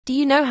Do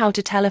you know how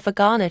to tell if a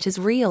garnet is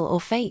real or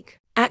fake?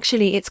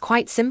 Actually, it's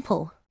quite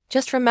simple.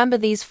 Just remember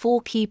these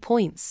 4 key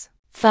points.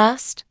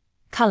 First,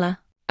 color.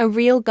 A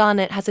real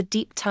garnet has a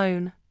deep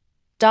tone,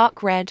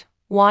 dark red,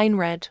 wine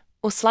red,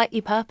 or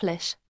slightly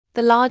purplish.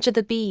 The larger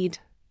the bead,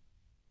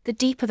 the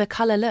deeper the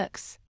color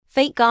looks.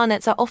 Fake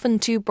garnets are often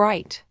too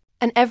bright,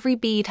 and every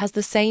bead has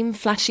the same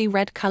flashy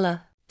red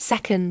color.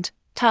 Second,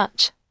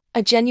 touch.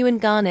 A genuine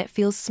garnet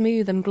feels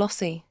smooth and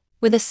glossy,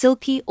 with a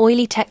silky,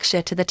 oily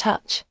texture to the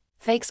touch.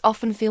 Fakes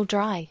often feel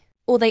dry,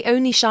 or they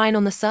only shine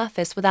on the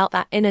surface without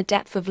that inner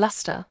depth of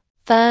luster.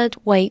 Third,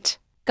 weight.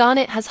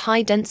 Garnet has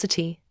high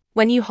density.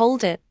 When you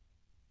hold it,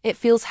 it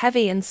feels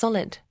heavy and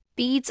solid.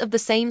 Beads of the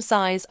same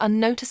size are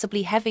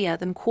noticeably heavier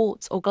than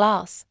quartz or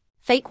glass.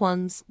 Fake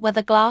ones,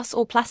 whether glass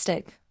or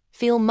plastic,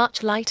 feel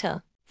much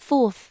lighter.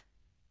 Fourth,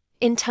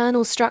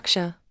 internal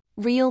structure.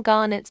 Real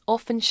garnets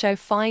often show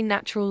fine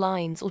natural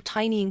lines or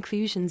tiny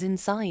inclusions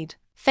inside.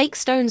 Fake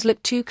stones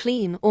look too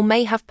clean or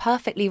may have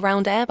perfectly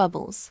round air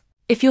bubbles.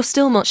 If you're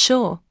still not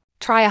sure,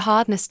 try a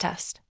hardness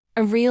test.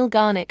 A real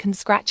garnet can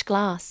scratch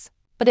glass,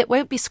 but it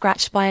won't be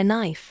scratched by a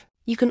knife.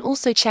 You can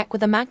also check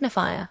with a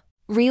magnifier.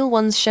 Real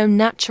ones show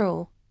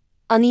natural,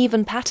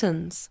 uneven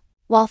patterns,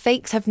 while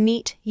fakes have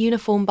neat,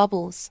 uniform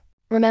bubbles.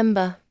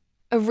 Remember,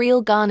 a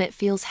real garnet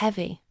feels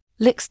heavy,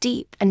 looks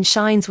deep, and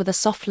shines with a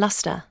soft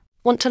luster.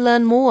 Want to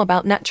learn more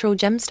about natural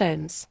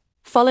gemstones?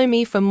 Follow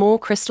me for more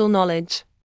crystal knowledge.